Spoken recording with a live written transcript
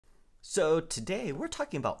So today we're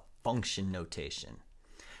talking about function notation.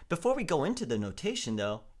 Before we go into the notation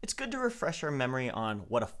though, it's good to refresh our memory on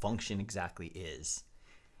what a function exactly is.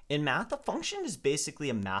 In math, a function is basically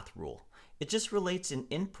a math rule. It just relates an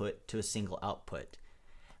input to a single output.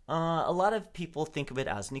 A lot of people think of it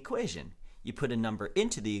as an equation. You put a number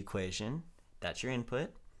into the equation, that's your input,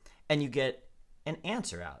 and you get an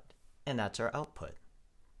answer out, and that's our output.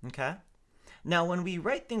 Okay? Now, when we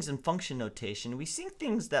write things in function notation, we see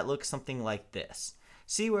things that look something like this.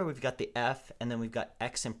 See where we've got the f and then we've got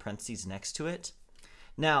x in parentheses next to it?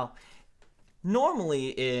 Now, normally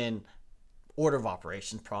in order of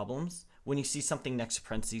operations problems, when you see something next to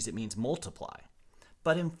parentheses, it means multiply.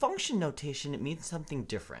 But in function notation, it means something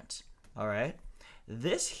different. All right?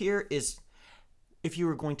 This here is, if you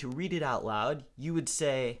were going to read it out loud, you would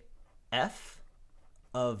say f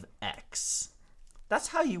of x. That's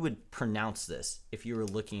how you would pronounce this if you were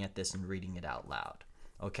looking at this and reading it out loud.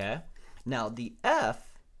 Okay? Now, the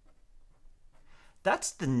f,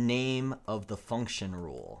 that's the name of the function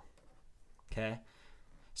rule. Okay?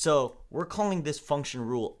 So we're calling this function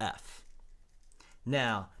rule f.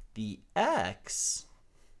 Now, the x,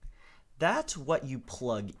 that's what you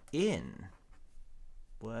plug in.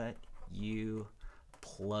 What you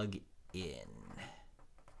plug in.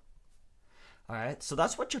 All right, so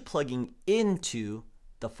that's what you're plugging into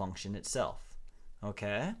the function itself.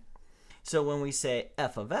 Okay? So when we say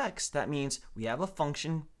f of x, that means we have a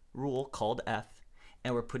function rule called f,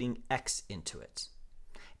 and we're putting x into it.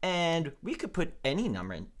 And we could put any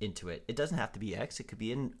number into it. It doesn't have to be x. It could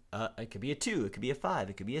be a 2. It could be a 5.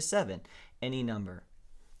 It could be a 7. Any number.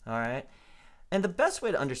 All right? And the best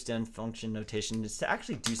way to understand function notation is to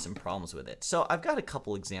actually do some problems with it. So I've got a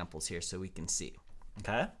couple examples here so we can see.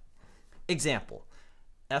 Okay? Example,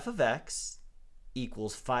 f of x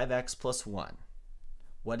equals 5x plus 1.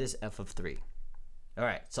 What is f of 3? All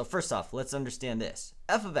right, so first off, let's understand this.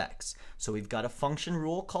 F of x. So we've got a function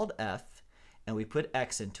rule called f, and we put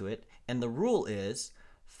x into it, and the rule is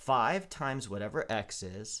 5 times whatever x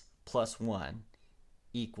is plus 1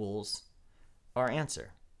 equals our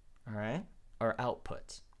answer, all right, our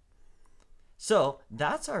output. So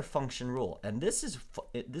that's our function rule, and this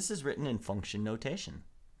is written in function notation,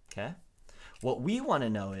 okay? What we want to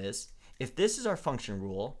know is, if this is our function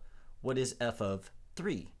rule, what is f of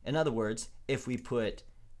 3? In other words, if we put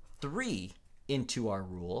 3 into our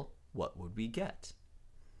rule, what would we get?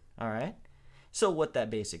 All right? So what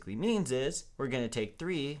that basically means is, we're going to take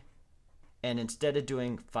 3, and instead of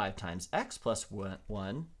doing 5 times x plus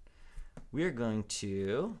 1, we're going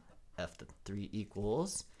to, f of 3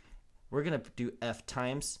 equals, we're going to do f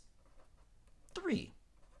times 3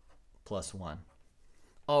 plus 1.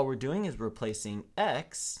 All we're doing is replacing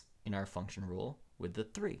x in our function rule with the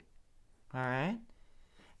 3. All right?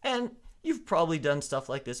 And you've probably done stuff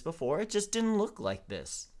like this before. It just didn't look like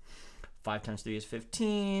this. 5 times 3 is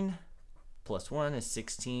 15, plus 1 is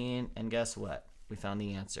 16, and guess what? We found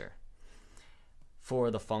the answer. For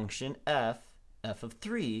the function f of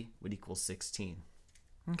 3 would equal 16.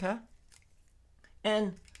 Okay?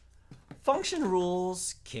 And function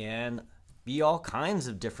rules can be all kinds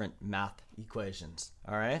of different math equations.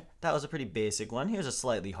 All right, that was a pretty basic one. Here's a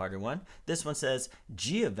slightly harder one. This one says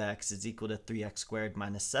g of x is equal to 3x squared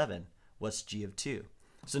minus 7. What's g of 2?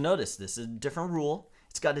 So notice this is a different rule.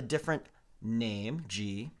 It's got a different name,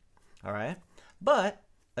 g. All right, but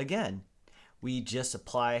again, we just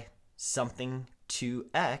apply something to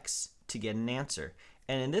x to get an answer.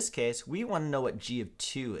 And in this case, we want to know what g of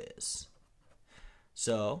 2 is.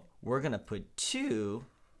 So we're going to put 2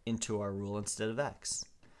 into our rule instead of x.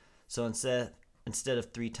 So instead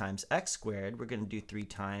of 3 times x squared, we're going to do 3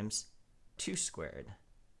 times 2 squared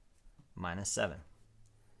minus 7.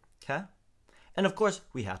 Okay? And of course,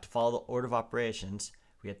 we have to follow the order of operations.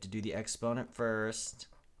 We have to do the exponent first.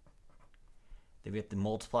 Then we have to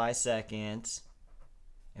multiply second.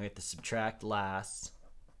 And we have to subtract last.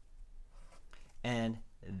 And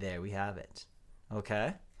there we have it.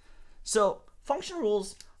 Okay? So function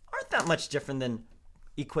rules aren't that much different than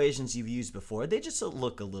equations you've used before. They just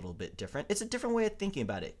look a little bit different. It's a different way of thinking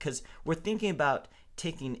about it because we're thinking about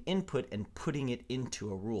taking input and putting it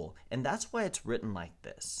into a rule, and that's why it's written like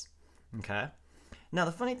this. Okay? Now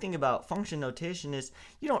the funny thing about function notation is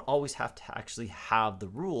you don't always have to actually have the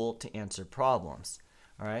rule to answer problems.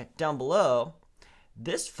 All right? Down below,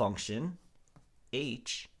 this function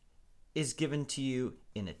h is given to you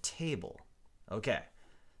in a table. Okay?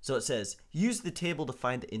 So it says, use the table to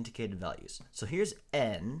find the indicated values. So here's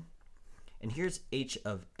n, and here's h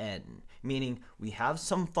of n, meaning we have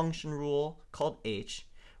some function rule called h,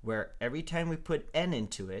 where every time we put n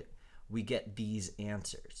into it, we get these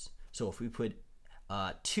answers. So if we put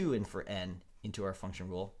 2 in for n into our function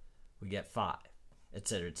rule, we get 5,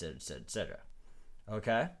 etc., etc., etc., etc.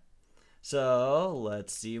 Okay? So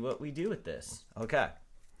let's see what we do with this. Okay.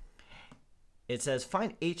 It says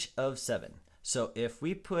find h of 7. So if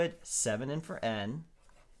we put 7 in for n,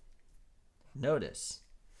 notice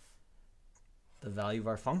the value of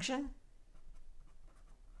our function,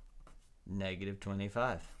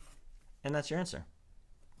 -25. And that's your answer.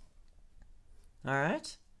 All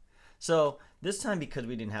right? So this time, because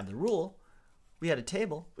we didn't have the rule, we had a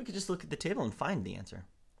table. We could just look at the table and find the answer.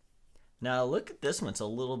 Now look at this one. It's a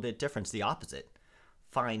little bit different. It's the opposite.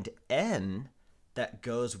 Find n that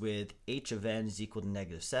goes with h of n is equal to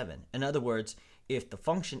 -7. In other words, if the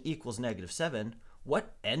function equals -7,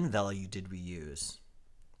 what n value did we use?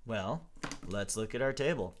 Well, let's look at our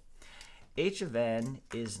table. H of n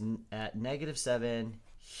is at -7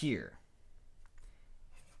 here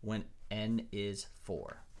when n is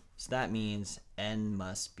 4. So that means n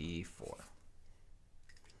must be 4.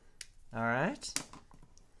 All right?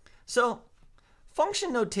 So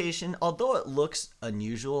function notation, although it looks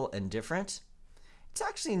unusual and different, it's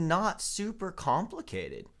actually not super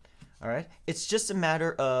complicated. All right? It's just a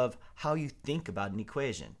matter of how you think about an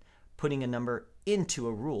equation, putting a number into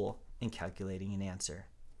a rule and calculating an answer.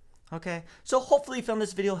 Okay, so hopefully you found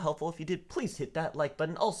this video helpful. If you did, please hit that like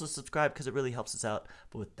button. Also subscribe because it really helps us out.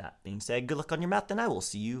 But with that being said, good luck on your math, and I will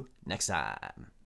see you next time.